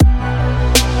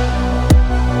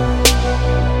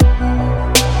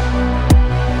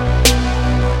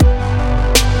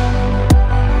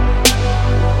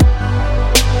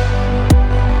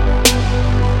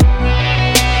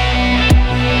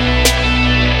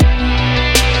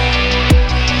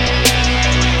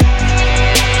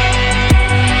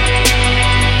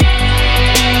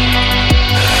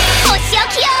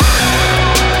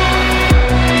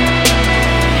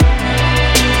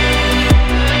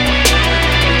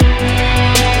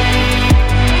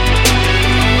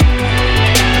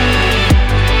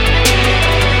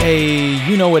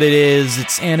know what it is.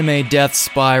 It's Anime Death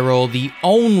Spiral, the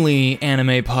only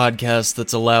anime podcast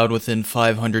that's allowed within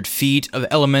 500 feet of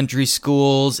elementary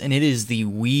schools, and it is the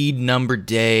weed number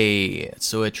day.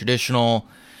 So a traditional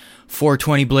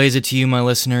 420 blaze it to you, my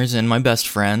listeners, and my best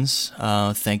friends.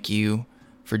 Thank you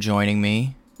for joining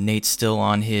me. Nate's still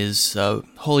on his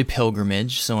holy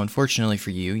pilgrimage, so unfortunately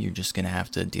for you, you're just going to have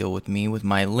to deal with me with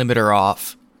my limiter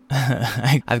off.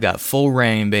 I've got full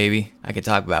reign, baby. I can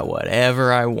talk about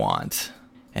whatever I want.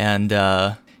 And,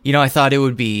 I thought it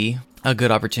would be a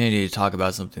good opportunity to talk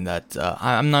about something that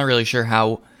I'm not really sure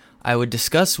how I would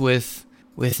discuss with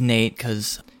Nate,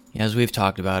 because as we've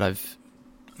talked about, I'm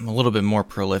a little bit more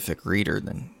prolific reader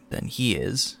than he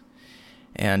is.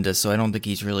 And so I don't think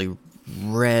he's really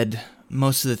read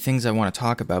most of the things I want to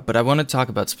talk about. But I want to talk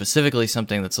about specifically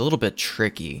something that's a little bit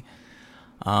tricky,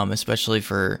 especially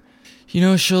for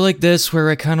a show like this where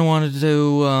I kind of wanted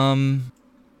to,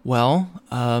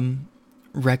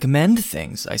 recommend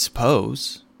things, I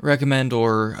suppose. Recommend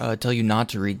or tell you not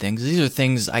to read things. These are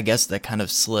things, I guess, that kind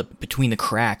of slip between the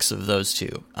cracks of those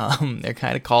two. They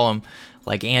kind of call them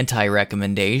like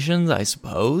anti-recommendations, I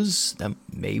suppose.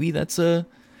 Maybe that's a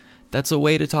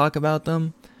way to talk about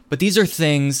them. But these are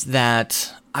things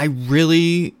that I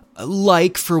really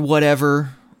like for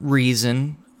whatever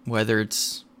reason, whether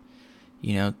it's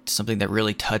something that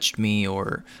really touched me,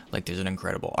 or like there's an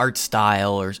incredible art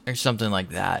style or something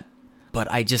like that. But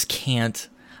I just can't,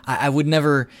 I would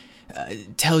never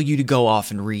tell you to go off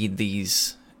and read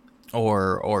these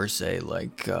or say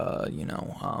like,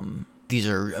 these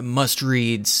are must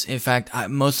reads. In fact,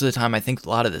 most of the time I think a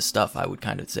lot of this stuff I would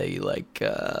kind of say like,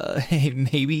 hey,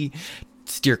 maybe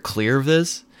steer clear of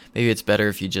this. Maybe it's better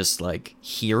if you just like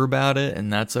hear about it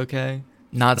and that's okay.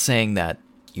 Not saying that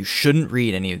you shouldn't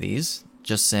read any of these.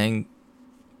 Just saying,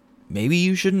 maybe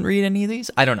you shouldn't read any of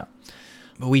these? I don't know.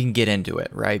 But we can get into it,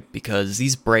 right? Because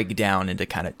these break down into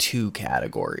kind of two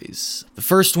categories. The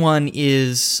first one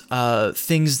is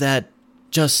things that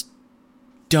just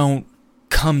don't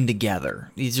come together.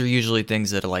 These are usually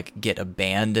things that like get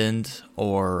abandoned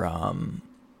or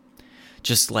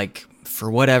just like for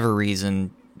whatever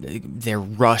reason, they're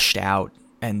rushed out.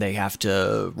 And they have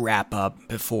to wrap up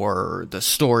before the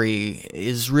story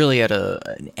is really at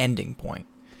an ending point.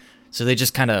 So they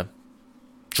just kind of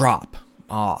drop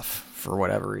off for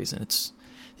whatever reason.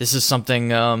 This is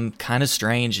something kind of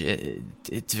strange.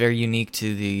 It's very unique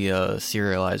to the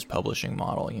serialized publishing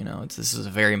model. This is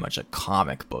very much a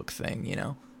comic book thing.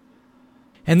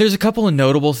 And there's a couple of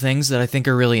notable things that I think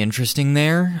are really interesting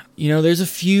there. There's a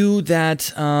few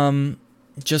that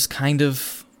just kind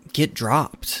of get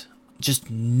dropped.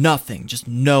 Just nothing, just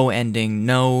no ending,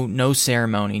 no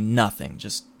ceremony, nothing,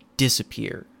 just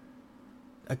disappear.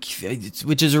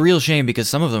 Which is a real shame because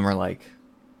some of them are like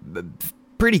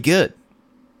pretty good,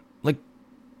 like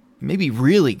maybe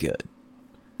really good.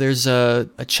 There's a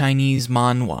Chinese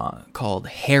manhwa called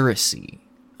Heresy,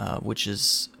 which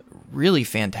is really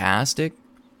fantastic.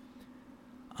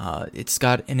 It's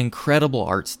got an incredible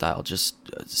art style, just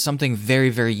something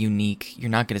very, very unique. You're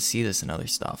not going to see this in other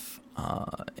stuff.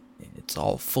 It's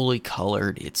all fully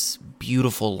colored. It's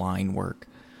beautiful line work.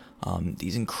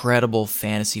 These incredible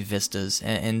fantasy vistas.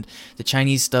 And the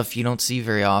Chinese stuff you don't see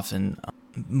very often,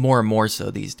 more and more so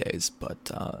these days.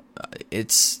 But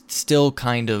it's still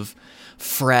kind of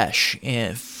fresh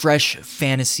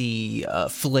fantasy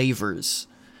flavors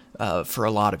for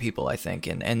a lot of people, I think.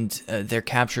 And they're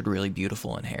captured really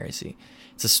beautiful in Heresy.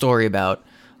 It's a story about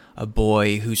a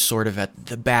boy who's sort of at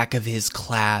the back of his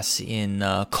class in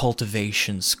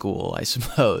cultivation school, I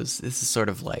suppose. This is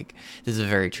a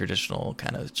very traditional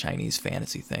kind of Chinese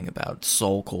fantasy thing about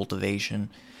soul cultivation.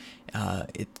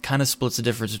 It kind of splits the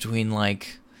difference between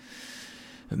like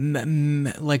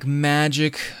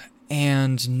magic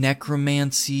and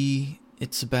necromancy.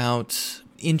 It's about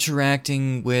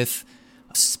interacting with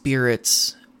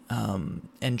spirits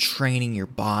and training your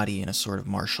body in a sort of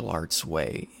martial arts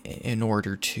way in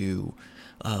order to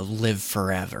live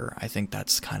forever. I think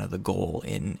that's kind of the goal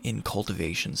in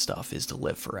cultivation stuff, is to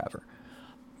live forever.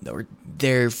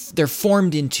 They're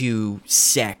formed into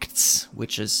sects,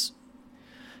 which is,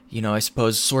 I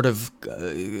suppose sort of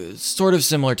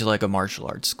similar to like a martial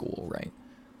arts school, right?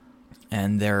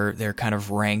 And they're kind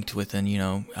of ranked within,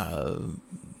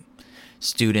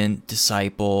 student,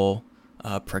 disciple,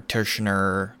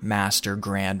 practitioner, master,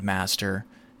 grandmaster,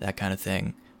 that kind of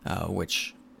thing,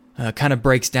 which kind of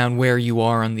breaks down where you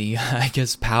are on the, I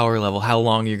guess, power level, how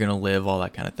long you're going to live, all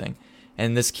that kind of thing.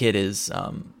 And this kid is,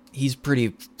 he's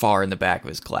pretty far in the back of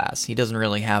his class. He doesn't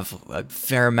really have a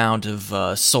fair amount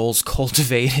of souls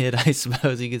cultivated, I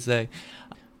suppose you could say.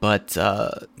 But,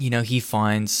 he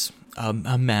finds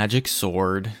a magic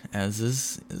sword, as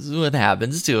is what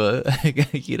happens to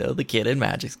the kid in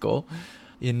magic school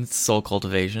in soul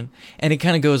cultivation. And it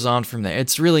kind of goes on from there.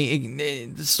 It's really,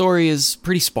 the story is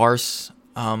pretty sparse,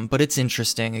 but it's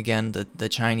interesting. Again, the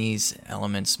Chinese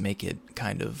elements make it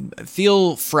kind of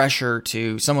feel fresher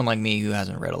to someone like me who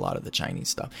hasn't read a lot of the Chinese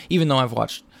stuff. Even though I've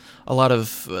watched a lot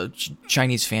of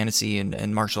Chinese fantasy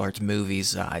and martial arts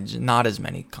movies, not as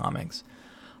many comics.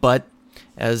 But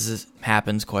as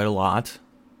happens quite a lot,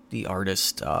 the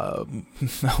artist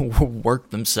worked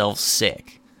themselves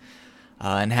sick.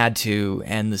 And had to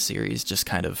end the series just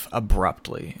kind of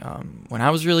abruptly. When I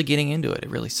was really getting into it,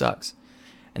 it really sucks.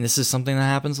 And this is something that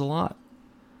happens a lot.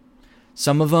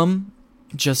 Some of them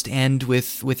just end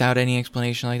without any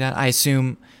explanation like that. I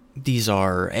assume these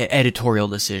are editorial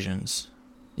decisions.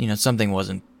 Something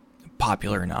wasn't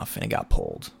popular enough and it got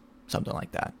pulled. Something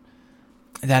like that.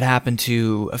 That happened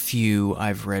to a few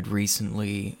I've read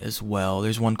recently as well.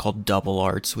 There's one called Double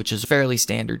Arts, which is fairly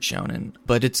standard shonen,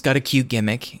 but it's got a cute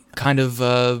gimmick, kind of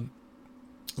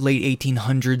late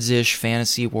 1800s-ish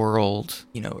fantasy world,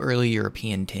 early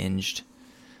European tinged.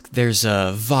 There's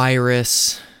a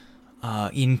virus,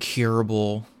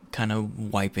 incurable, kind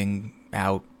of wiping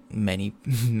out many,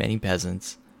 many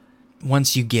peasants.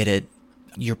 Once you get it,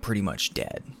 you're pretty much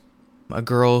dead. A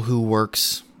girl who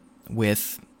works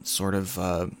with sort of,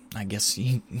 I guess,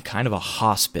 kind of a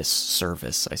hospice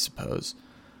service, I suppose.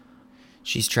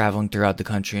 She's traveling throughout the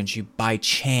country, and she, by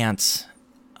chance,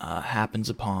 happens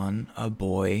upon a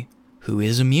boy who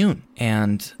is immune.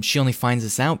 And she only finds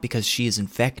this out because she is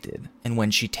infected. And when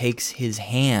she takes his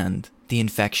hand, the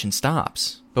infection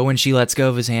stops. But when she lets go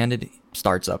of his hand, it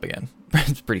starts up again.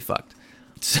 It's pretty fucked.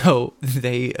 So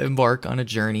they embark on a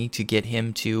journey to get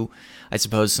him to, I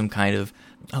suppose, some kind of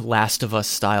a Last of Us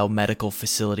style medical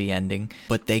facility ending,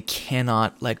 but they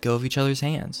cannot let go of each other's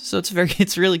hands. So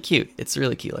it's really cute. It's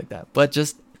really cute like that, but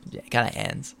just it kind of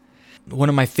ends. One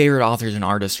of my favorite authors and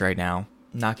artists right now,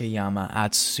 Nakayama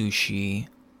Atsushi,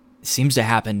 seems to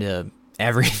happen to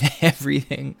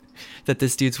everything that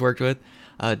this dude's worked with.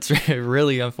 It's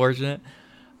really unfortunate.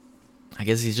 I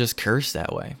guess he's just cursed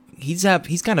that way. He's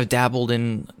kind of dabbled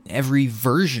in every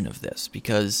version of this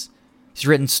because he's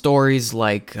written stories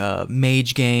like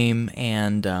Mage Game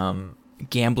and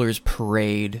Gambler's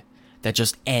Parade that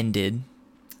just ended.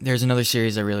 There's another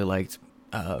series I really liked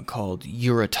called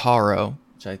Yurataro,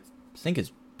 which I think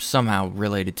is somehow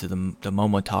related to the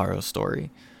Momotaro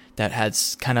story, that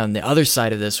has kind of on the other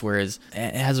side of this, whereas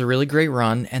it has a really great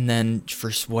run, and then for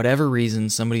whatever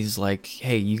reason, somebody's like,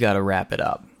 hey, you got to wrap it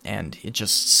up. And it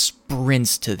just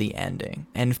sprints to the ending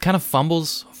and kind of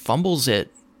fumbles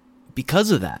it because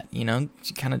of that. It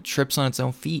kind of trips on its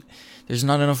own feet. There's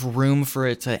not enough room for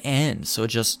it to end, so it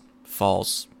just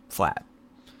falls flat.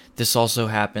 This also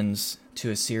happens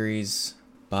to a series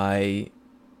by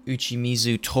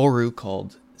Uchimizu Toru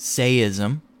called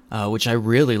Seism, which I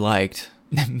really liked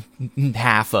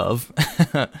half of.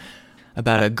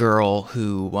 About a girl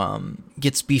who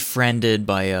gets befriended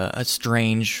by a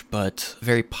strange but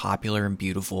very popular and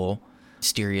beautiful,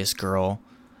 mysterious girl.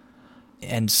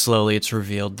 And slowly it's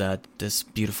revealed that this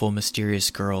beautiful, mysterious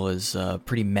girl is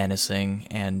pretty menacing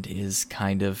and is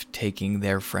kind of taking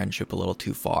their friendship a little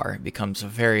too far. It becomes a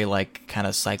very, kind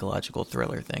of psychological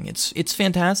thriller thing. It's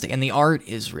fantastic, and the art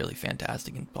is really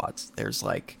fantastic in plots. There's,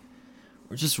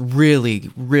 just really,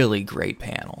 really great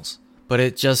panels. But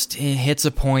it hits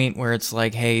a point where it's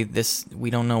like, hey, we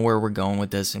don't know where we're going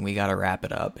with this, and we got to wrap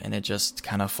it up. And it just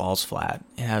kind of falls flat.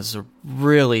 It has a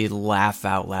really laugh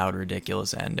out loud,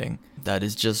 ridiculous ending that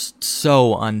is just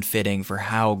so unfitting for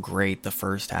how great the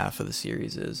first half of the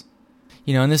series is.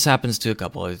 And this happens to a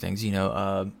couple other things,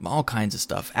 all kinds of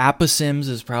stuff. Aposims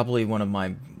is probably one of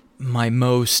my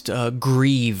most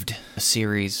grieved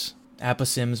series.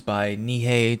 Aposims by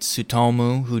Nihei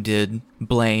Tsutomu, who did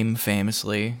Blame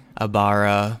famously,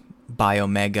 Abara,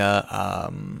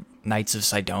 Biomega, Knights of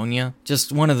Sidonia.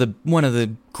 Just one of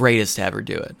the greatest to ever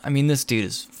do it. I mean, this dude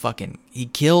is he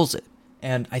kills it.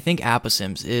 And I think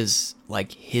Aposims is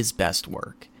his best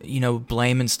work.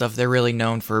 Blame and stuff, they're really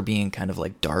known for being kind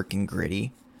of dark and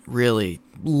gritty. Really,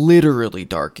 literally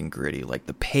dark and gritty.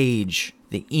 The page,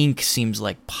 the ink seems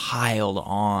piled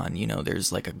on.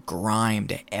 There's a grime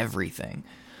to everything,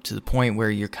 to the point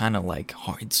where you're kind of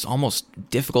it's almost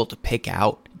difficult to pick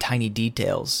out tiny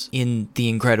details in the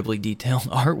incredibly detailed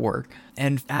artwork.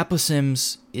 And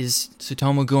Aposims is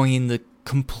Tsutomu going in the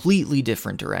completely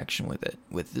different direction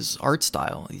with his art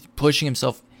style. He's pushing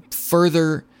himself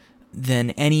further than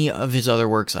any of his other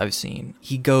works I've seen.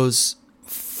 He goes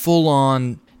full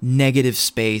on negative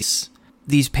space.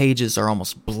 These pages are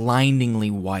almost blindingly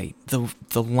white.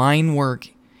 The line work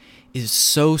is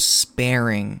so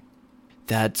sparing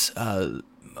that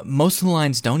most of the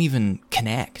lines don't even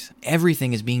connect.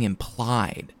 Everything is being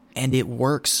implied, and it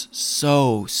works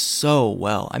so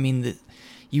well. I mean,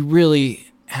 you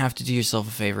really have to do yourself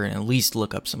a favor and at least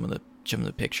look up some of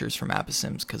the pictures from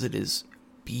Aposyms, because it is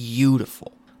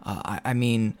beautiful. I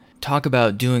mean, talk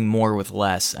about doing more with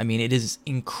less. I mean, it is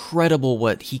incredible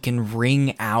what he can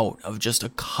wring out of just a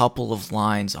couple of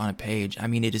lines on a page. I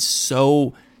mean, it is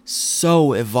so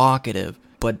evocative,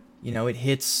 but, you know, it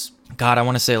hits, God, I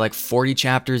want to say like 40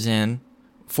 chapters in,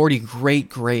 40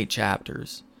 great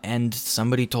chapters, and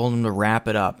somebody told him to wrap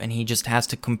it up, and he just has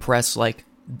to compress like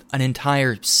an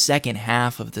entire second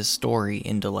half of this story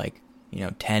into like,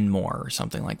 10 more or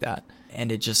something like that.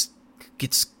 And it just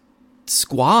gets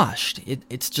squashed.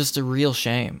 It's just a real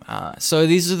shame. So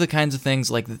these are the kinds of things,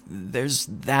 like, there's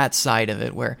that side of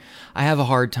it where I have a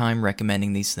hard time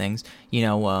recommending these things.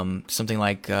 Something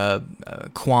like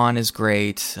Quan is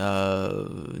great.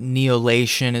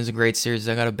 Neolation is a great series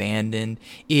that got abandoned.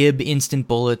 Instant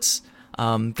Bullets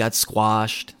got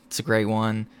squashed. It's a great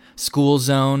one. School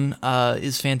Zone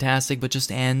is fantastic, but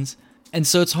just ends. And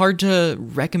so it's hard to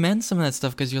recommend some of that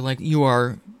stuff, because you're like, you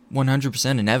are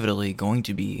 100% inevitably going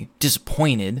to be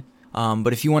disappointed.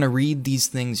 But if you want to read these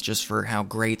things just for how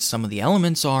great some of the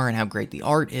elements are and how great the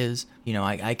art is,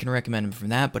 I can recommend them from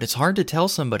that. But it's hard to tell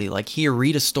somebody, like, here,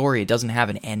 read a story, it doesn't have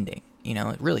an ending.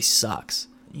 It really sucks.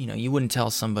 You wouldn't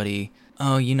tell somebody,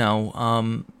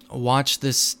 watch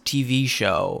this TV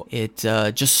show. It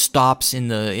just stops in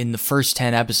the first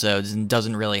 10 episodes and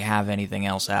doesn't really have anything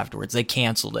else afterwards. They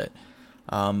canceled it.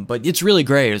 But it's really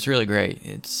great. It's really great.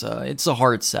 It's a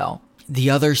hard sell. The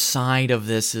other side of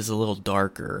this is a little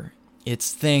darker.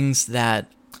 It's things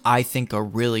that I think are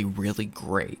really, really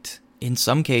great. In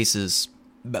some cases,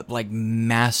 like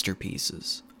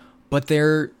masterpieces. But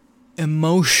they're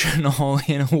emotional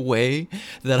in a way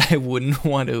that I wouldn't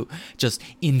want to just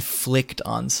inflict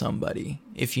on somebody,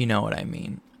 if you know what I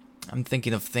mean. I'm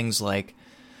thinking of things like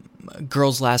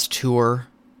Girl's Last Tour.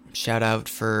 Shout out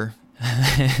for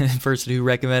the person who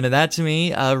recommended that to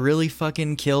me. Really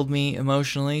fucking killed me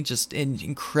emotionally. Just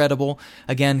incredible.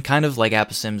 Again, kind of like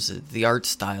Aposyms, the art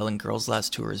style in Girl's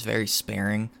Last Tour is very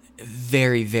sparing,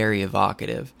 very, very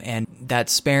evocative. And that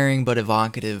sparing but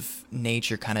evocative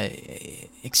nature kind of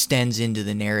extends into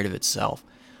the narrative itself.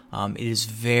 It is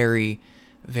very,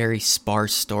 very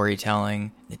sparse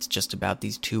storytelling. It's just about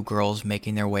these two girls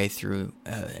making their way through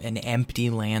an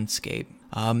empty landscape.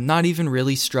 Not even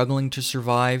really struggling to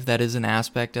survive. That is an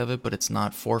aspect of it, but it's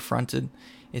not forefronted.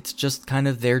 It's just kind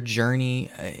of their journey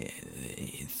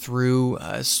through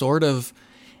a sort of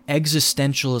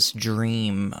existentialist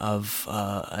dream of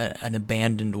an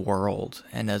abandoned world.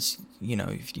 And as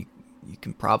if you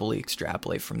can probably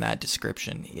extrapolate from that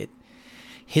description, it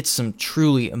hits some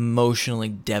truly emotionally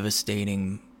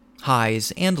devastating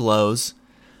highs and lows.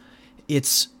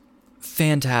 It's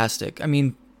fantastic. I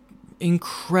mean,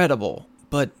 incredible.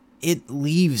 But it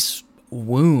leaves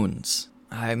wounds.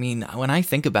 I mean, when I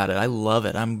think about it, I love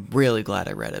it. I'm really glad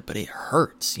I read it, but it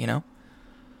hurts,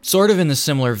 Sort of in the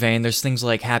similar vein, there's things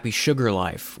like Happy Sugar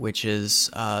Life, which is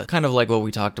kind of like what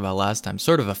we talked about last time,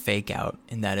 sort of a fake out,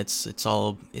 in that it's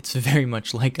very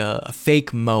much like a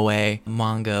fake moe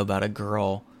manga about a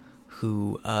girl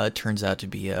who turns out to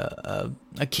be a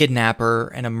kidnapper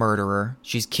and a murderer.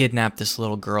 She's kidnapped this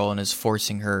little girl and is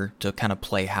forcing her to kind of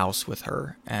play house with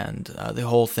her. And the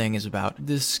whole thing is about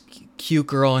this cute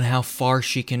girl and how far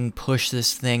she can push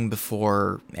this thing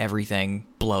before everything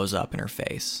blows up in her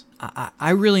face. I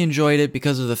really enjoyed it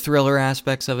because of the thriller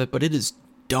aspects of it, but it is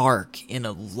dark in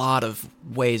a lot of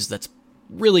ways that's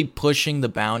really pushing the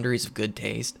boundaries of good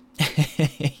taste.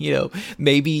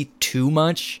 Maybe too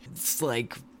much. It's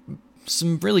like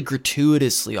some really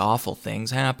gratuitously awful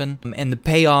things happen. And the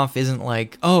payoff isn't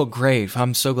like, oh, great,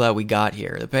 I'm so glad we got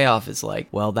here. The payoff is like,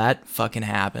 well, that fucking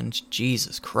happened.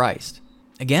 Jesus Christ.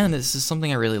 Again, this is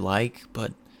something I really like,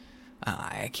 but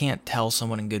I can't tell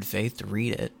someone in good faith to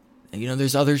read it.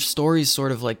 There's other stories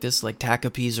sort of like this, like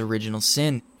Takapi's Original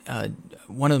Sin.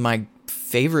 One of my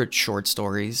favorite short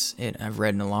stories I've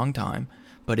read in a long time,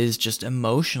 but is just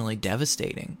emotionally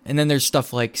devastating. And then there's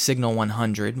stuff like Signal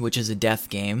 100, which is a death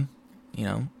game.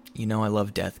 I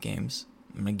love death games.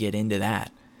 I'm going to get into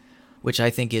that, which I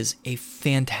think is a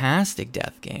fantastic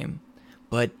death game,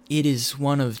 but it is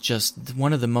one of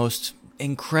the most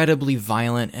incredibly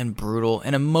violent and brutal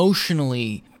and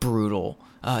emotionally brutal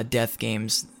death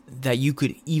games that you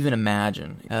could even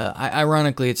imagine.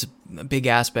 Ironically, it's a big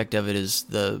aspect of it is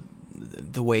the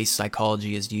way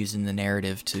psychology is used in the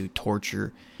narrative to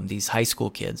torture these high school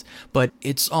kids. But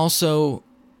it's also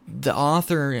the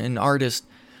author and artist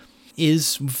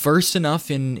is versed enough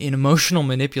in emotional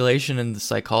manipulation and the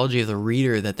psychology of the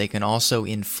reader that they can also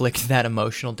inflict that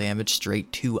emotional damage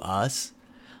straight to us.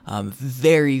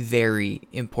 Very, very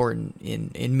important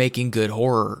in making good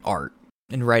horror art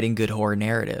and writing good horror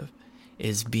narrative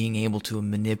is being able to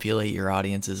manipulate your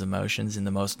audience's emotions in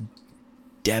the most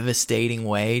devastating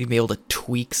way, to be able to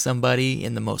tweak somebody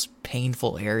in the most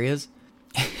painful areas.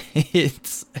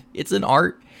 It's an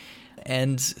art,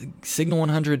 and Signal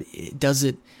 100 does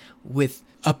it with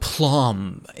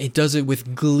aplomb. It does it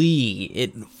with glee.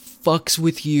 It fucks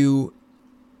with you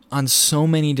on so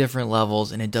many different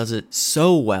levels, and it does it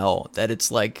so well that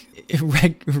it's like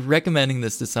recommending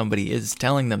this to somebody is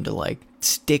telling them to like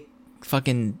stick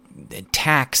fucking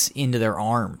tacks into their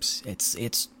arms.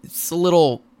 It's a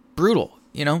little brutal,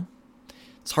 you know?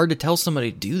 It's hard to tell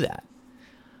somebody to do that.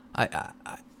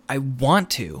 I want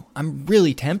to. I'm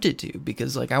really tempted to,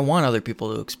 because like I want other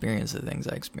people to experience the things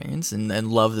I experience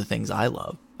and love the things I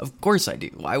love. Of course I do.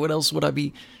 Why else would I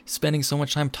be spending so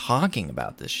much time talking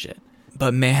about this shit?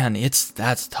 But man,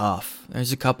 that's tough.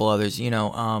 There's a couple others, you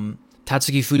know,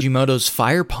 Tatsuki Fujimoto's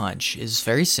Fire Punch is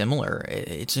very similar.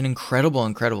 It's an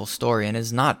incredible story, and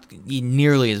is not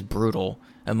nearly as brutal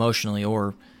emotionally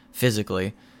or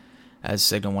physically as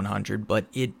Signal 100, but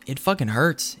it fucking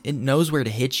hurts. It knows where to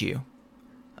hit you.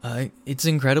 It's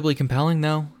incredibly compelling,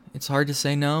 though. It's hard to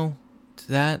say no to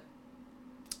that.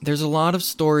 There's a lot of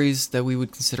stories that we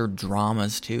would consider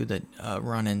dramas, too, that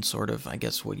run in sort of, I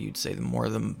guess, what you'd say,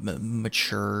 the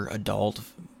mature adult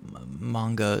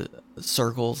manga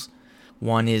circles.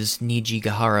 One is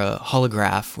Nijigahara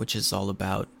Holograph, which is all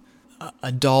about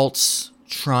adults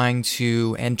trying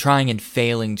and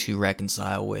failing to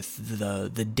reconcile with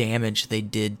the damage they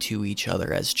did to each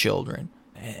other as children.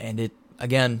 And it,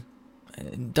 again,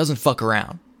 it doesn't fuck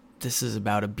around. This is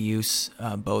about abuse,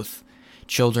 both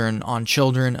children on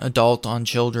children, adult on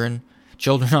children,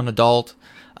 children on adult.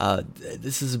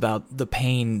 This is about the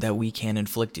pain that we can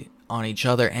inflict on each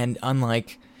other. And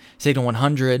unlike Signal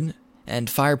 100 and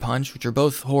Fire Punch, which are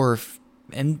both horror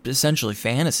and essentially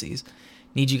fantasies,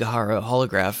 Nijigahara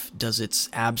Holograph does its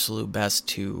absolute best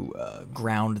to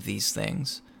ground these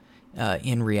things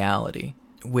in reality,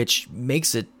 which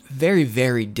makes it very,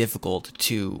 very difficult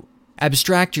to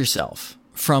abstract yourself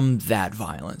from that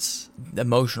violence,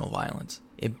 emotional violence.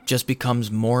 It just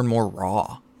becomes more and more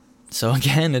raw. So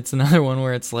again, it's another one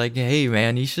where it's like, hey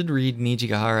man, you should read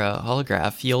Nijigahara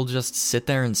Holograph. You'll just sit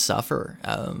there and suffer.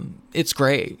 It's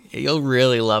great. You'll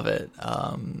really love it.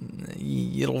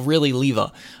 It'll really leave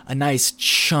a nice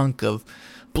chunk of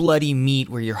bloody meat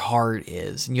where your heart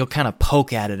is, and you'll kind of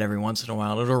poke at it every once in a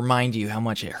while. It'll remind you how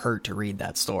much it hurt to read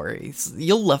that story.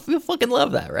 You'll fucking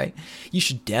love that, right? You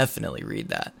should definitely read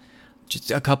that.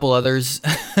 Just a couple others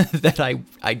that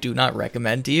I do not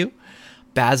recommend to you.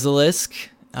 Basilisk.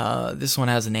 This one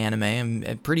has an anime,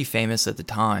 and pretty famous at the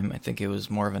time. I think it was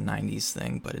more of a 90s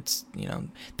thing, but it's, you know,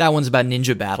 that one's about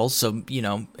ninja battles, so, you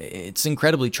know, it's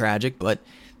incredibly tragic, but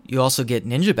you also get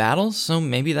ninja battles, so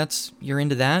maybe you're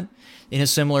into that. In a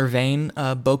similar vein,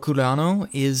 Bokurano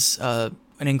is an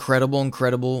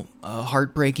incredible,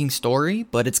 heartbreaking story,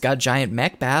 but it's got giant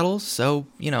mech battles, so,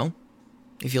 you know,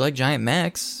 if you like giant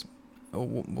mechs,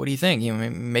 what do you think? You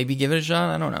maybe give it a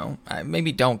shot? I don't know.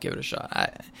 Maybe don't give it a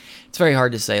shot. It's very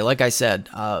hard to say. Like I said,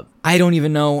 I don't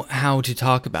even know how to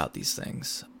talk about these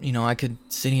things. You know, I could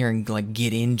sit here and like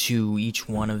get into each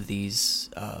one of these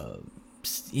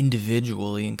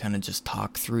individually and kind of just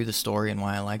talk through the story and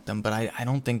why I like them, but I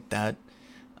don't think that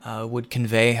would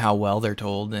convey how well they're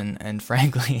told, and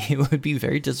frankly, it would be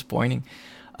very disappointing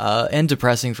and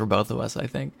depressing for both of us, I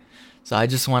think. So I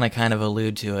just want to kind of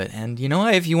allude to it. And you know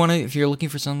what? If you're looking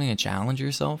for something to challenge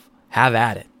yourself, have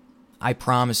at it. I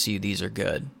promise you these are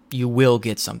good. You will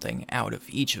get something out of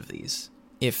each of these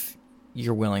if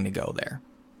you're willing to go there.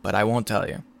 But I won't tell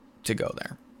you to go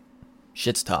there.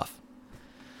 Shit's tough.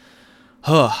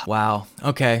 Oh, wow.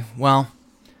 Okay, well,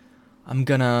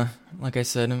 like I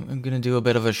said, I'm gonna do a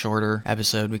bit of a shorter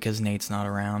episode because Nate's not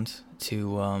around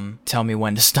to tell me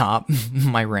when to stop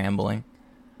my rambling.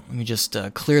 Let me just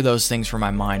clear those things from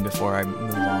my mind before I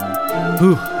move on.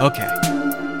 Whew, okay.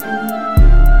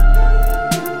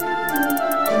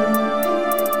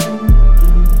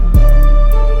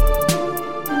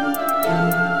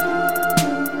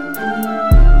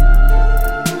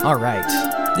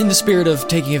 Alright. In the spirit of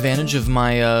taking advantage of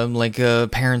my,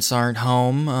 parents aren't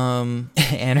home,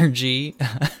 energy,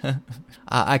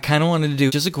 I kind of wanted to do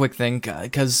just a quick thing,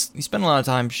 because we spend a lot of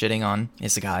time shitting on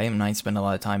Isekai, and I spend a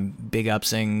lot of time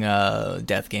big-upsing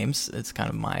death games. It's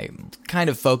kind of my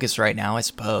focus right now, I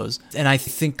suppose. And I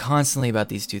think constantly about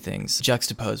these two things,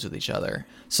 juxtaposed with each other.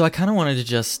 So I kind of wanted to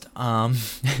just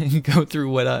go through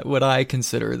what I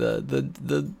consider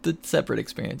the separate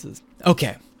experiences.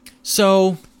 Okay,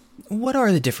 so what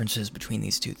are the differences between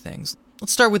these two things?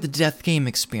 Let's start with the death game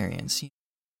experience.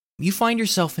 You find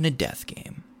yourself in a death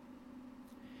game.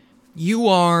 You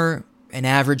are an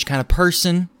average kind of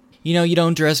person. You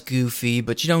don't dress goofy,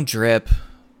 but you don't drip.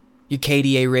 Your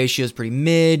KDA ratio is pretty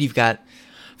mid. You've got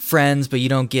friends, but you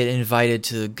don't get invited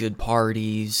to good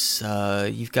parties.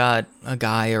 You've got a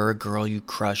guy or a girl you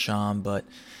crush on, but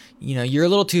you're a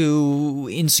little too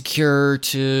insecure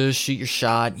to shoot your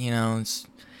shot.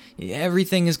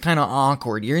 Everything is kind of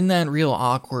awkward. You're in that real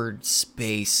awkward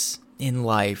space in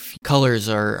life. Colors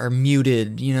are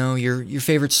muted. Your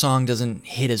favorite song doesn't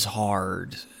hit as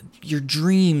hard. Your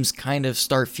dreams kind of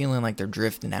start feeling like they're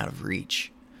drifting out of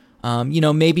reach.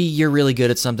 Maybe you're really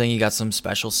good at something, you got some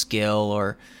special skill,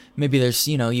 or maybe there's,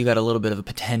 you got a little bit of a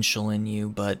potential in you,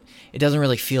 but it doesn't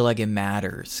really feel like it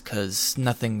matters, because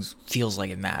nothing feels like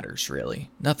it matters,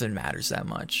 really. Nothing matters that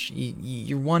much.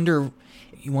 You wonder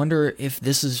if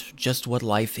this is just what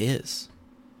life is.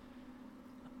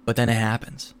 But then it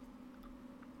happens.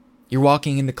 You're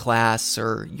walking into class,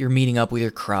 or you're meeting up with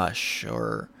your crush,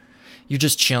 or you're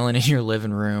just chilling in your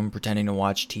living room pretending to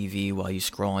watch TV while you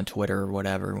scroll on Twitter or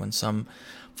whatever, when some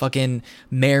fucking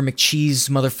Mayor McCheese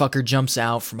motherfucker jumps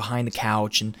out from behind the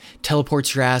couch and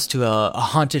teleports your ass to a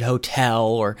haunted hotel,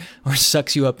 or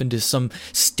sucks you up into some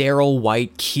sterile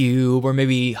white cube, or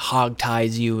maybe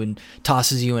hogties you and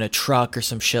tosses you in a truck or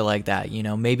some shit like that.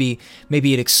 Maybe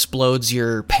it explodes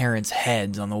your parents'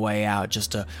 heads on the way out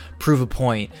just to prove a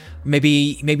point.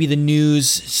 Maybe the news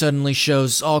suddenly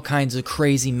shows all kinds of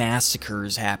crazy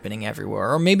massacres happening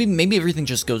everywhere, or maybe everything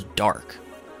just goes dark.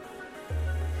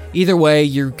 Either way,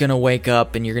 you're gonna wake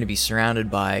up and you're gonna be surrounded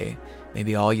by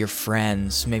maybe all your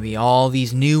friends, maybe all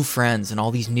these new friends and all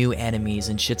these new enemies,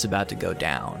 and shit's about to go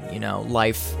down.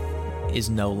 Life is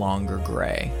no longer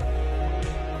gray.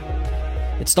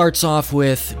 It starts off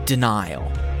with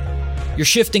denial. You're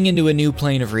shifting into a new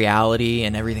plane of reality,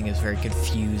 and everything is very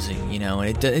confusing,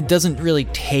 and it doesn't really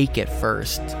take at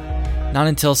first. Not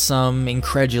until some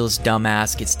incredulous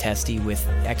dumbass gets testy with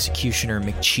Executioner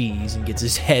McCheese and gets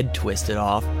his head twisted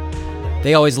off.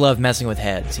 They always love messing with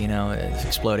heads,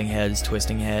 exploding heads,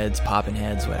 twisting heads, popping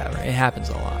heads, whatever. It happens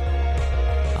a lot.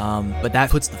 But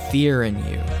that puts the fear in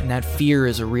you, and that fear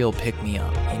is a real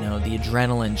pick-me-up. The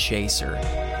adrenaline chaser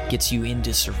gets you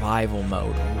into survival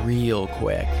mode real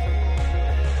quick.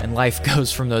 And life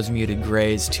goes from those muted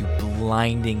grays to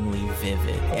blindingly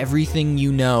vivid. Everything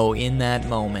you know in that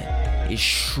moment is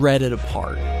shredded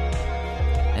apart.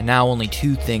 And now only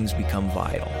two things become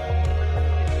vital: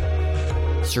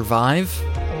 survive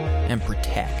and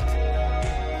protect.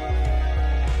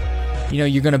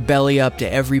 You're going to belly up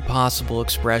to every possible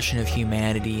expression of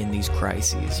humanity in these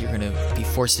crises. You're going to be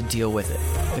forced to deal with it.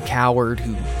 The coward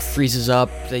who freezes up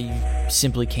that you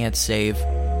simply can't save.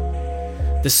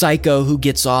 The psycho who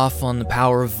gets off on the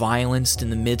power of violence in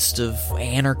the midst of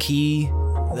anarchy.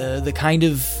 The kind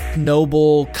of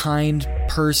noble, kind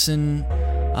person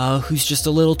who's just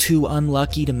a little too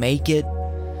unlucky to make it.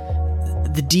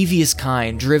 The devious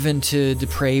kind, driven to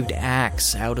depraved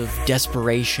acts out of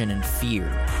desperation and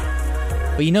fear.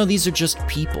 But these are just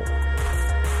people.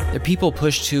 They're people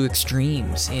pushed to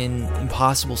extremes in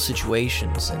impossible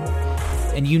situations.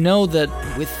 And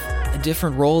that with a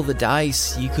different roll of the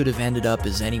dice, you could have ended up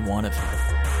as any one of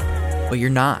them. But you're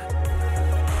not.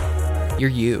 You're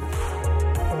you.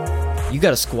 You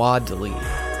got a squad to lead,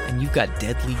 and you've got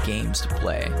deadly games to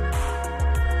play.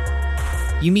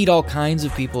 You meet all kinds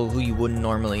of people who you wouldn't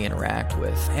normally interact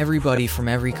with. Everybody from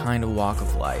every kind of walk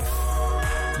of life.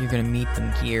 You're going to meet them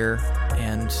here,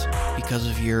 and because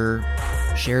of your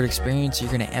shared experience,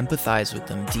 you're going to empathize with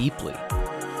them deeply.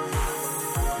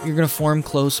 You're going to form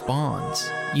close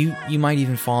bonds. You might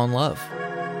even fall in love.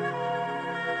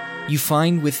 You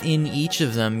find within each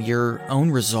of them your own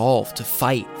resolve to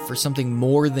fight for something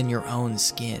more than your own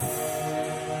skin.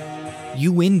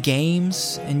 You win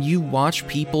games, and you watch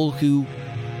people who,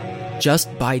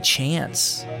 just by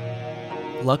chance,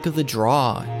 luck of the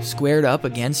draw, squared up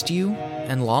against you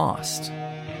and lost.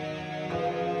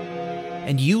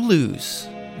 And you lose.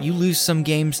 You lose some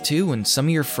games too, and some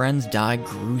of your friends die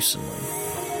gruesomely.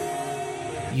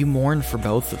 You mourn for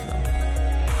both of them.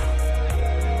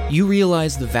 You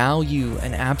realize the value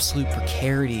and absolute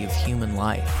precarity of human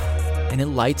life, and it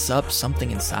lights up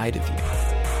something inside of you.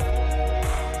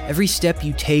 Every step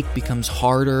you take becomes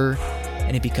harder,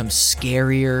 and it becomes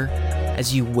scarier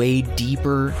as you wade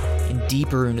deeper and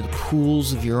deeper into the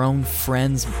pools of your own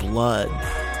friend's blood.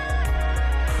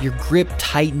 Your grip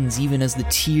tightens even as the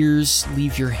tears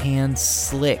leave your hands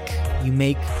slick. You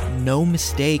make no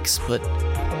mistakes, but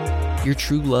your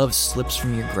true love slips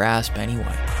from your grasp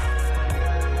anyway.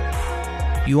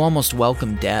 You almost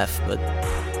welcome death, but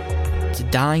to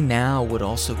die now would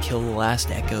also kill the last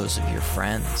echoes of your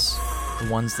friends, the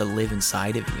ones that live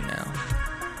inside of you now.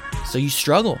 So you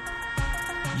struggle.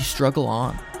 You struggle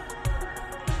on.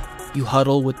 You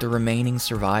huddle with the remaining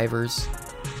survivors,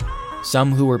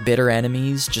 some who were bitter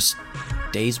enemies just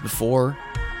days before.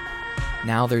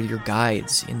 Now they're your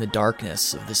guides in the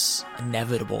darkness of this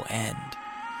inevitable end.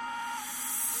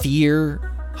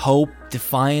 Fear, hope,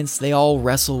 defiance, they all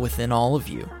wrestle within all of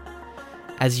you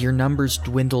as your numbers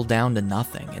dwindle down to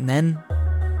nothing. And then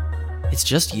it's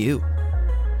just you,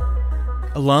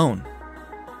 alone,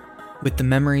 with the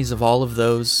memories of all of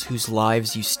those whose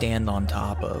lives you stand on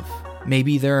top of.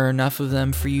 Maybe there are enough of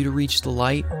them for you to reach the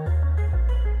light.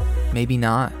 Maybe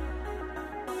not.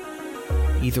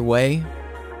 Either way,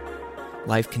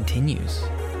 life continues,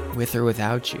 with or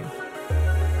without you.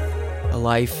 A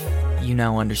life you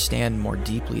now understand more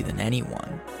deeply than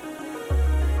anyone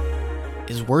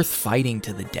is worth fighting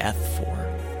to the death for.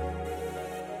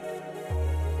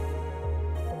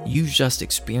 You've just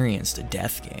experienced a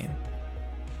death game.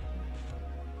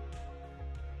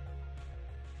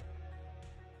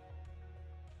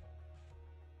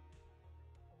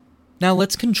 Now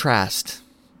let's contrast.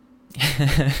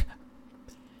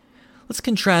 Let's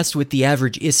contrast with the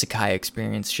average isekai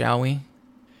experience, shall we?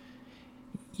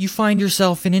 You find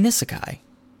yourself in an isekai.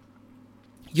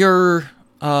 You're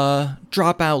a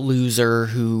dropout loser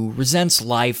who resents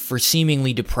life for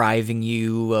seemingly depriving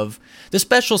you of the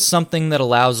special something that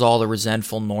allows all the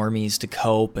resentful normies to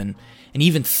cope and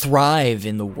even thrive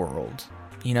in the world.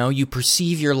 You know, you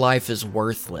perceive your life as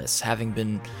worthless, having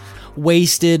been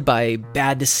wasted by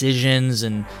bad decisions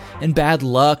and bad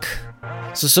luck.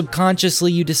 So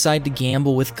subconsciously you decide to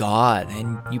gamble with God,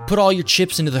 and you put all your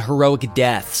chips into the heroic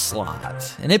death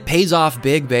slot. And it pays off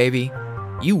big, baby.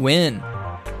 You win.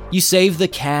 You save the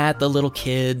cat, the little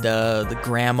kid, the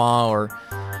grandma, or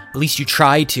at least you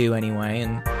try to anyway,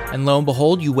 and lo and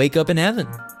behold, you wake up in heaven.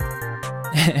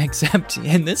 Except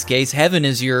in this case, heaven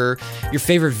is your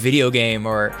favorite video game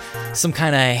or some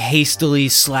kind of hastily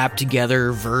slapped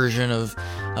together version of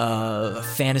a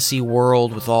fantasy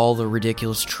world with all the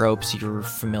ridiculous tropes you're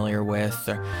familiar with.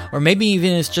 Or maybe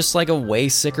even it's just like a way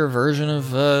sicker version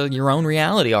of your own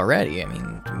reality already. I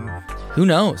mean, who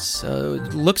knows?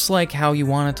 It looks like how you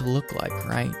want it to look like,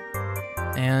 right?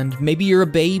 And maybe you're a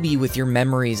baby with your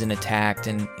memories intact,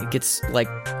 and it gets like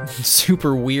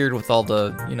super weird with all the,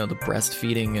 the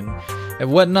breastfeeding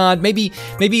and whatnot. Maybe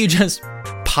you just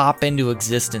pop into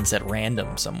existence at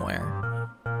random somewhere.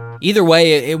 Either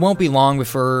way, it won't be long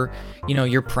before,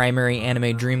 your primary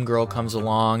anime dream girl comes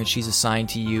along and she's assigned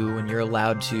to you, and you're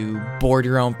allowed to board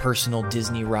your own personal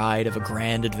Disney ride of a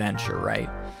grand adventure, right?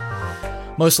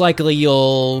 Most likely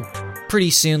you'll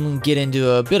pretty soon get into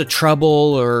a bit of trouble,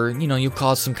 or, you'll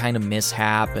cause some kind of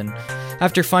mishap, and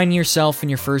after finding yourself in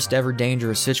your first ever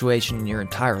dangerous situation in your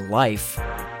entire life,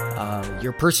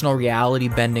 your personal reality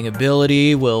bending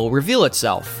ability will reveal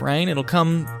itself, right? It'll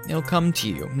come to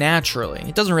you naturally.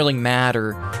 It doesn't really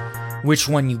matter which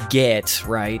one you get,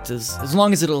 right? As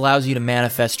long as it allows you to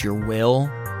manifest your will,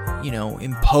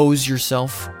 impose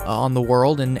yourself on the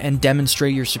world and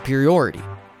demonstrate your superiority.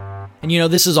 And,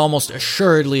 this is almost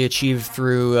assuredly achieved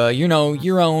through,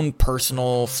 your own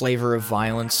personal flavor of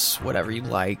violence, whatever you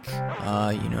like.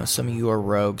 Some of you are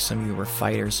rogues, some of you are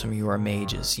fighters, some of you are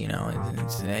mages, you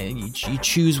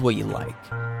choose what you like.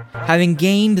 Having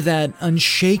gained that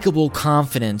unshakable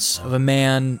confidence of a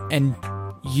man, and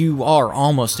you are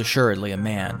almost assuredly a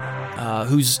man,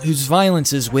 whose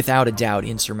violence is without a doubt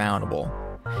insurmountable,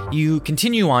 you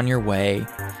continue on your way,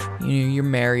 your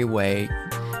merry way,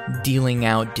 dealing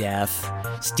out death,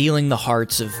 stealing the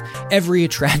hearts of every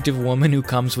attractive woman who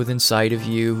comes within sight of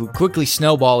you, who quickly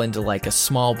snowball into like a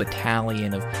small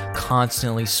battalion of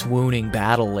constantly swooning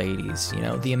battle ladies.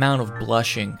 The amount of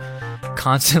blushing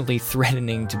constantly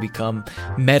threatening to become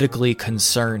medically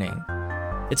concerning.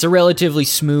 It's a relatively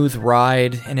smooth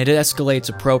ride, and it escalates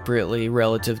appropriately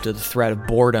relative to the threat of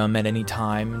boredom at any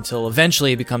time, until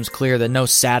eventually it becomes clear that no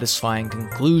satisfying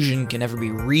conclusion can ever be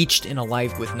reached in a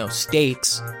life with no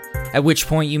stakes, at which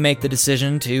point you make the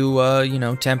decision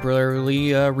to,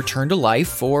 temporarily return to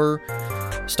life, or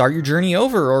start your journey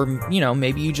over, or,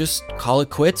 maybe you just call it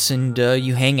quits and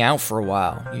you hang out for a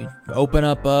while. You open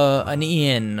up an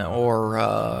inn,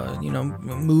 or,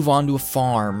 move on to a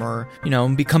farm, or,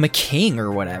 become a king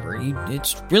or whatever.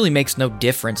 It really makes no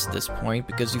difference at this point,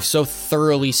 because you've so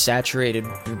thoroughly saturated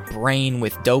your brain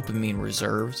with dopamine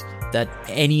reserves that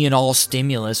any and all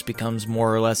stimulus becomes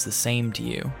more or less the same to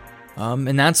you.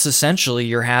 And that's essentially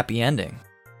your happy ending.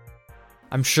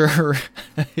 I'm sure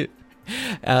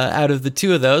out of the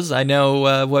two of those, I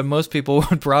know what most people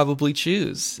would probably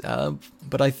choose.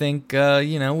 But I think,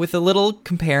 with a little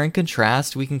compare and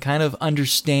contrast, we can kind of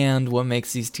understand what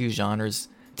makes these two genres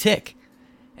tick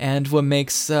and what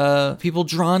makes people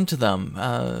drawn to them.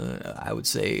 I would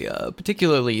say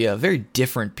particularly very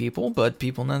different people, but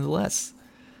people nonetheless.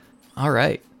 All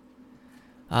right.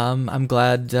 I'm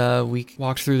glad we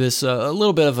walked through this a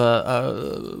little bit of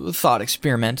a thought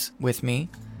experiment with me.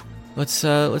 Let's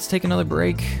take another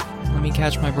break. Let me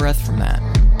catch my breath from that.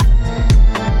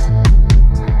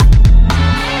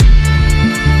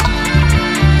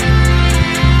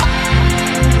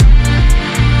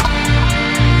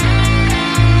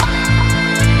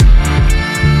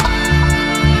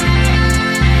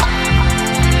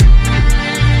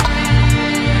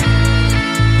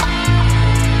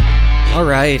 All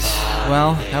right.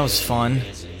 Well, that was fun.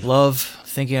 Love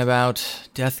thinking about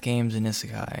death games and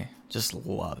isekai. Just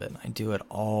love it. I do it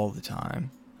all the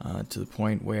time, to the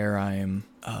point where I am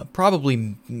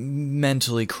probably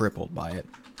mentally crippled by it.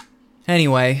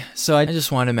 Anyway, so I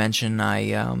just wanted to mention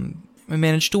I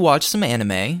managed to watch some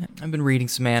anime. I've been reading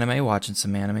some anime, watching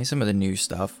some anime, some of the new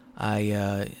stuff.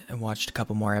 I watched a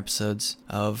couple more episodes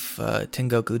of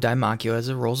Tengoku Daimakyo as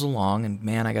it rolls along, and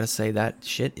man, I gotta say, that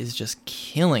shit is just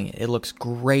killing it. It looks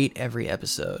great every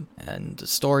episode, and the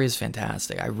story is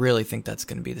fantastic. I really think that's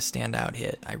gonna be the standout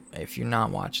hit. If you're not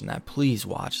watching that, please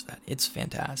watch that. It's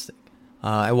fantastic.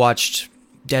 I watched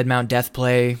Dead Mount Death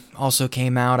Play, also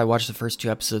came out. I watched the first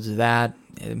 2 episodes of that.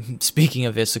 Speaking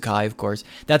of isekai, of course,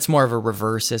 that's more of a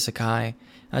reverse isekai.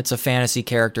 It's a fantasy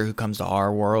character who comes to our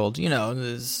world,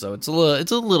 so it's a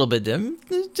little bit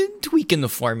tweaking the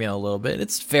formula a little bit.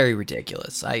 It's very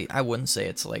ridiculous. I wouldn't say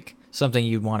it's like something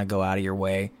you'd want to go out of your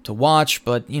way to watch,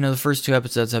 but the first 2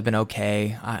 episodes have been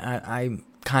okay. I'm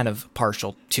kind of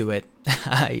partial to it.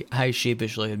 I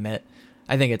sheepishly admit.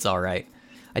 I think it's all right.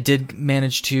 I did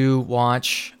manage to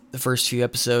watch the first few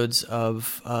episodes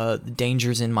of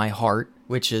Dangers in My Heart,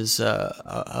 which is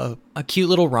a cute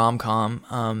little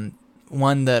rom-com.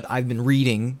 One that I've been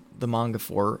reading the manga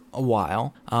for a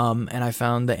while, and I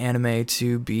found the anime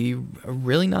to be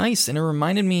really nice, and it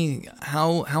reminded me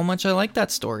how much I like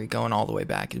that story going all the way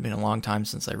back. It'd been a long time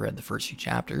since I read the first few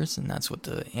chapters, and that's what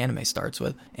the anime starts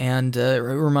with, and it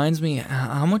reminds me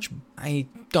how much, I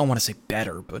don't want to say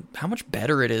better, but how much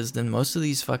better it is than most of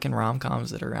these fucking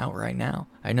rom-coms that are out right now.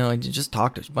 I know I just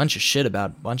talked a bunch of shit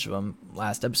about a bunch of them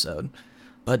last episode,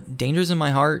 but Dangers in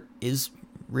My Heart is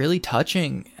really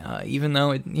touching, even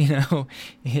though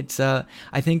it's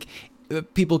I think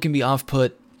people can be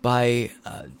off-put by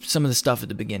some of the stuff at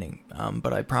the beginning,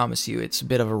 but I promise you it's a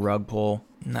bit of a rug pull,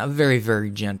 a very, very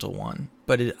gentle one,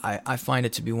 but I find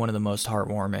it to be one of the most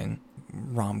heartwarming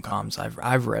rom-coms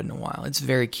I've read in a while. It's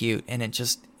very cute, and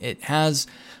it has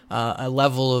a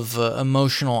level of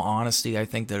emotional honesty I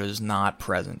think that is not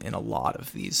present in a lot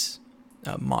of these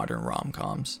modern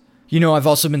rom-coms. I've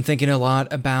also been thinking a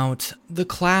lot about the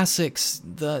classics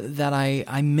that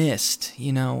I missed.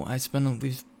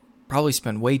 We've probably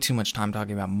spent way too much time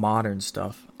talking about modern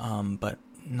stuff, but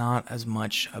not as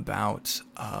much about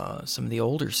some of the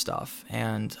older stuff.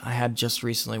 And I had just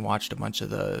recently watched a bunch of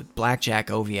the Blackjack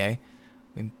OVA.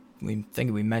 We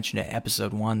think we mentioned it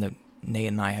episode 1 that Nate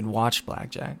and I had watched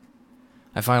Blackjack.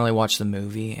 I finally watched the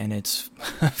movie, and it's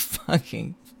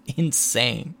fucking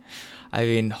insane. I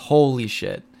mean, holy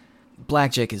shit.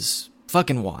 Blackjack is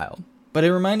fucking wild. But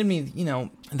it reminded me,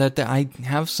 that I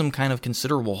have some kind of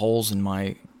considerable holes in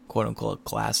my quote-unquote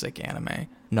classic anime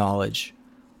knowledge.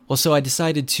 Well, so I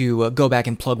decided to go back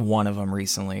and plug one of them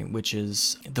recently, which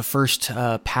is the first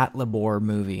Pat Labor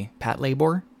movie. Pat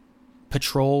Labor?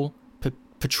 Patrol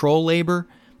Labor?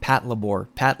 Pat Labor.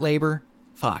 Pat Labor?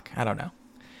 Fuck, I don't know.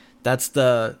 That's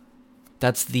the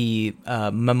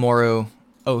Mamoru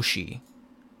Oshii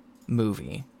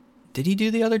movie. Did he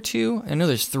do the other 2? I know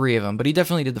there's 3 of them, but he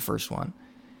definitely did the first one.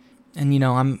 And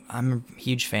I'm a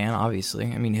huge fan,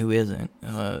 obviously. I mean, who isn't?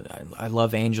 I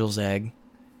love Angel's Egg.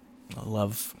 I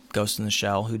love Ghost in the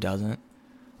Shell. Who doesn't?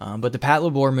 But the Pat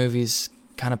Labor movies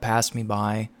kind of passed me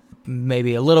by,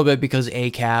 maybe a little bit because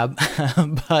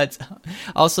ACAB, but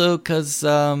also because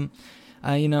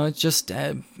It's just,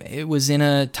 it was in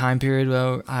a time period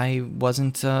where I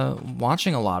wasn't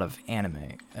watching a lot of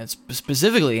anime,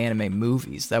 specifically anime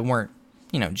movies that weren't,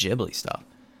 Ghibli stuff.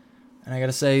 And I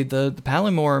gotta say, the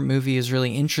Palamore movie is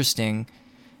really interesting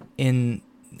in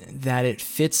that it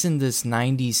fits in this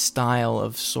 90s style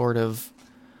of sort of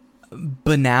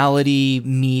banality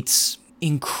meets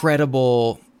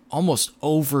incredible, almost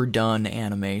overdone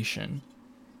animation.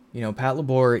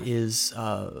 Patlabor is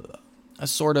a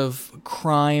sort of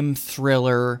crime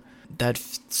thriller. That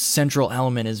central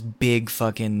element is big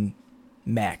fucking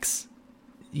mechs,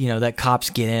 that cops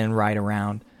get in and ride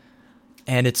around.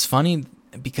 And it's funny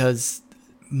because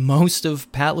most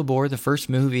of Patlabor, the first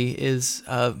movie, is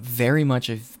very much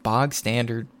a bog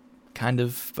standard kind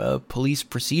of police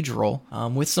procedural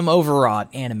with some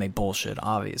overwrought anime bullshit,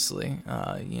 obviously.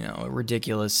 A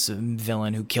ridiculous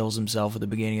villain who kills himself at the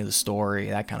beginning of the story,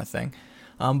 that kind of thing.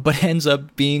 But ends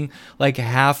up being like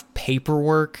half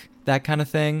paperwork, that kind of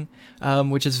thing,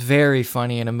 which is very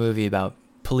funny in a movie about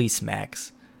police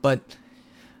mechs. But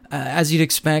as you'd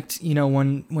expect,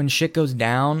 when shit goes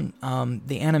down,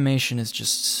 the animation is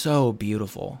just so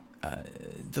beautiful.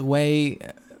 The way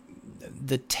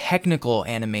the technical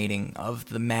animating of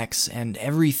the mechs and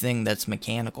everything that's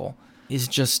mechanical is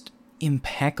just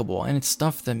impeccable. And it's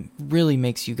stuff that really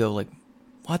makes you go like,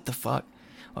 what the fuck?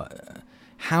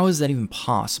 How is that even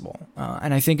possible?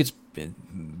 And I think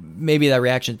maybe that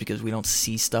reaction is because we don't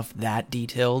see stuff that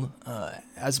detailed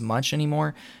as much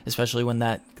anymore, especially when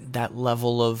that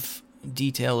level of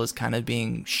detail is kind of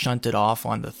being shunted off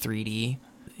onto 3D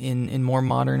in more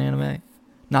modern anime.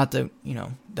 Not that,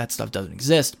 that stuff doesn't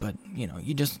exist, but,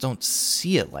 you just don't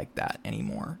see it like that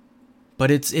anymore. But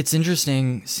it's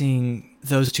interesting seeing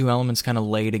those two elements kind of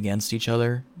laid against each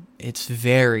other. It's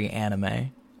very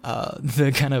anime.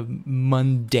 The kind of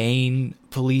mundane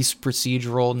police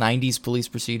procedural, 90s police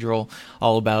procedural,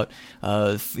 all about,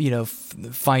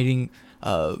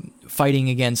 fighting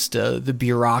against the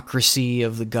bureaucracy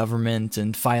of the government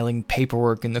and filing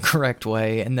paperwork in the correct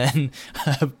way, and then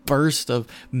a burst of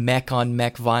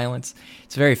mech-on-mech violence.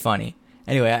 It's very funny.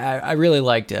 Anyway, I really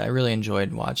liked it. I really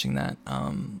enjoyed watching that.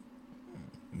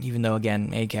 Even though,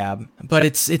 again, ACAB. But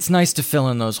it's nice to fill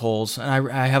in those holes, and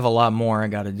I have a lot more I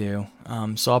got to do.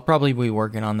 So I'll probably be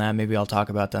working on that. Maybe I'll talk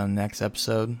about that in the next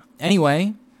episode.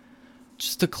 Anyway,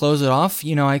 just to close it off,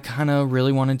 I kind of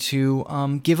really wanted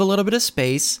to give a little bit of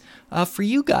space for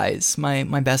you guys, my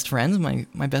best friends,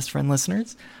 my best friend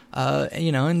listeners,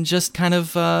 and just kind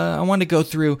of I wanted to go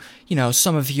through,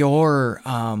 some of your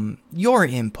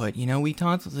input. We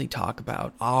constantly talk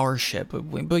about our shit,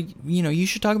 but you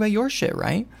should talk about your shit,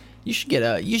 right? You should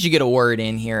get a word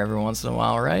in here every once in a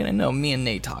while, right? I know me and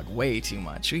Nate talk way too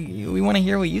much. We want to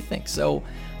hear what you think, so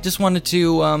just wanted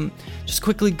to just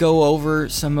quickly go over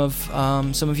some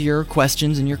of your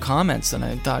questions and your comments, and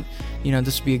I thought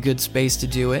this would be a good space to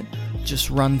do it.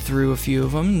 Just run through a few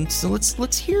of them. So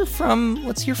let's hear from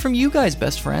you guys,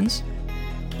 best friends.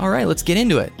 All right, let's get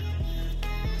into it.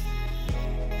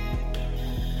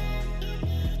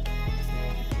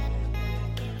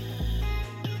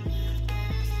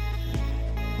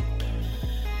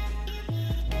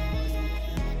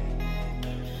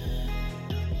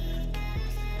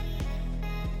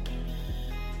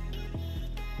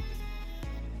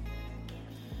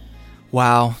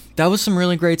 Wow, that was some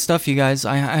really great stuff, you guys.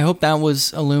 I hope that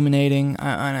was illuminating.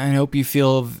 I hope you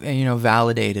feel,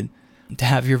 validated to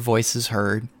have your voices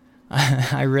heard.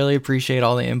 I really appreciate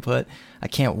all the input. I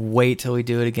can't wait till we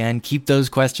do it again. Keep those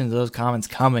questions, those comments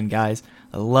coming, guys.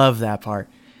 I love that part.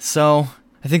 So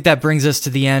I think that brings us to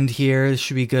the end here. This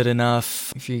should be good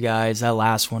enough for you guys. That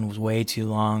last one was way too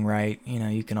long, right?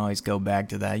 You can always go back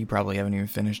to that. You probably haven't even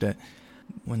finished it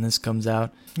when this comes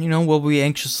out. We'll be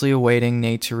anxiously awaiting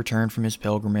Nate to return from his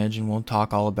pilgrimage, and we'll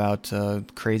talk all about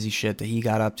crazy shit that he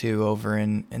got up to over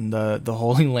in the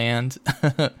Holy Land.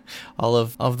 All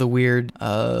of the weird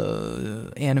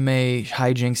anime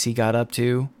hijinks he got up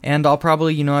to. And I'll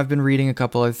probably, I've been reading a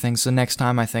couple other things, so next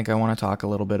time I think I want to talk a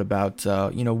little bit about,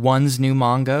 One's new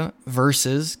manga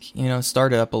versus,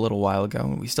 started up a little while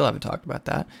ago. We still haven't talked about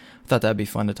that. I thought that'd be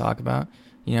fun to talk about.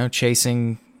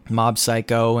 Chasing Mob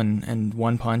Psycho and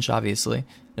One Punch, obviously.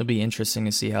 It'll be interesting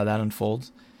to see how that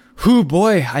unfolds. Whew,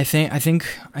 boy, I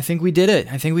think we did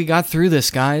it. I think we got through this,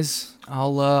 guys.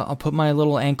 I'll put my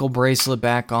little ankle bracelet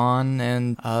back on,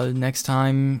 and next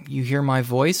time you hear my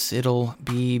voice, it'll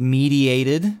be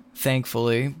mediated,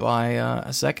 thankfully, by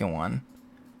a second one.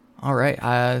 All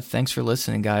right, thanks for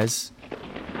listening, guys.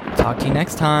 Talk to you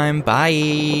next time.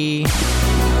 Bye.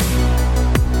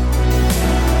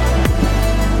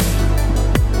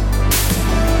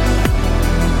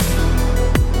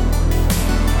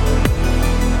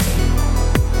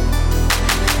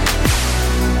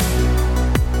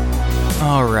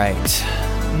 All right.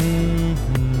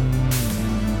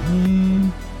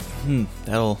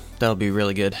 That'll be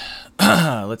really good.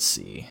 Let's see.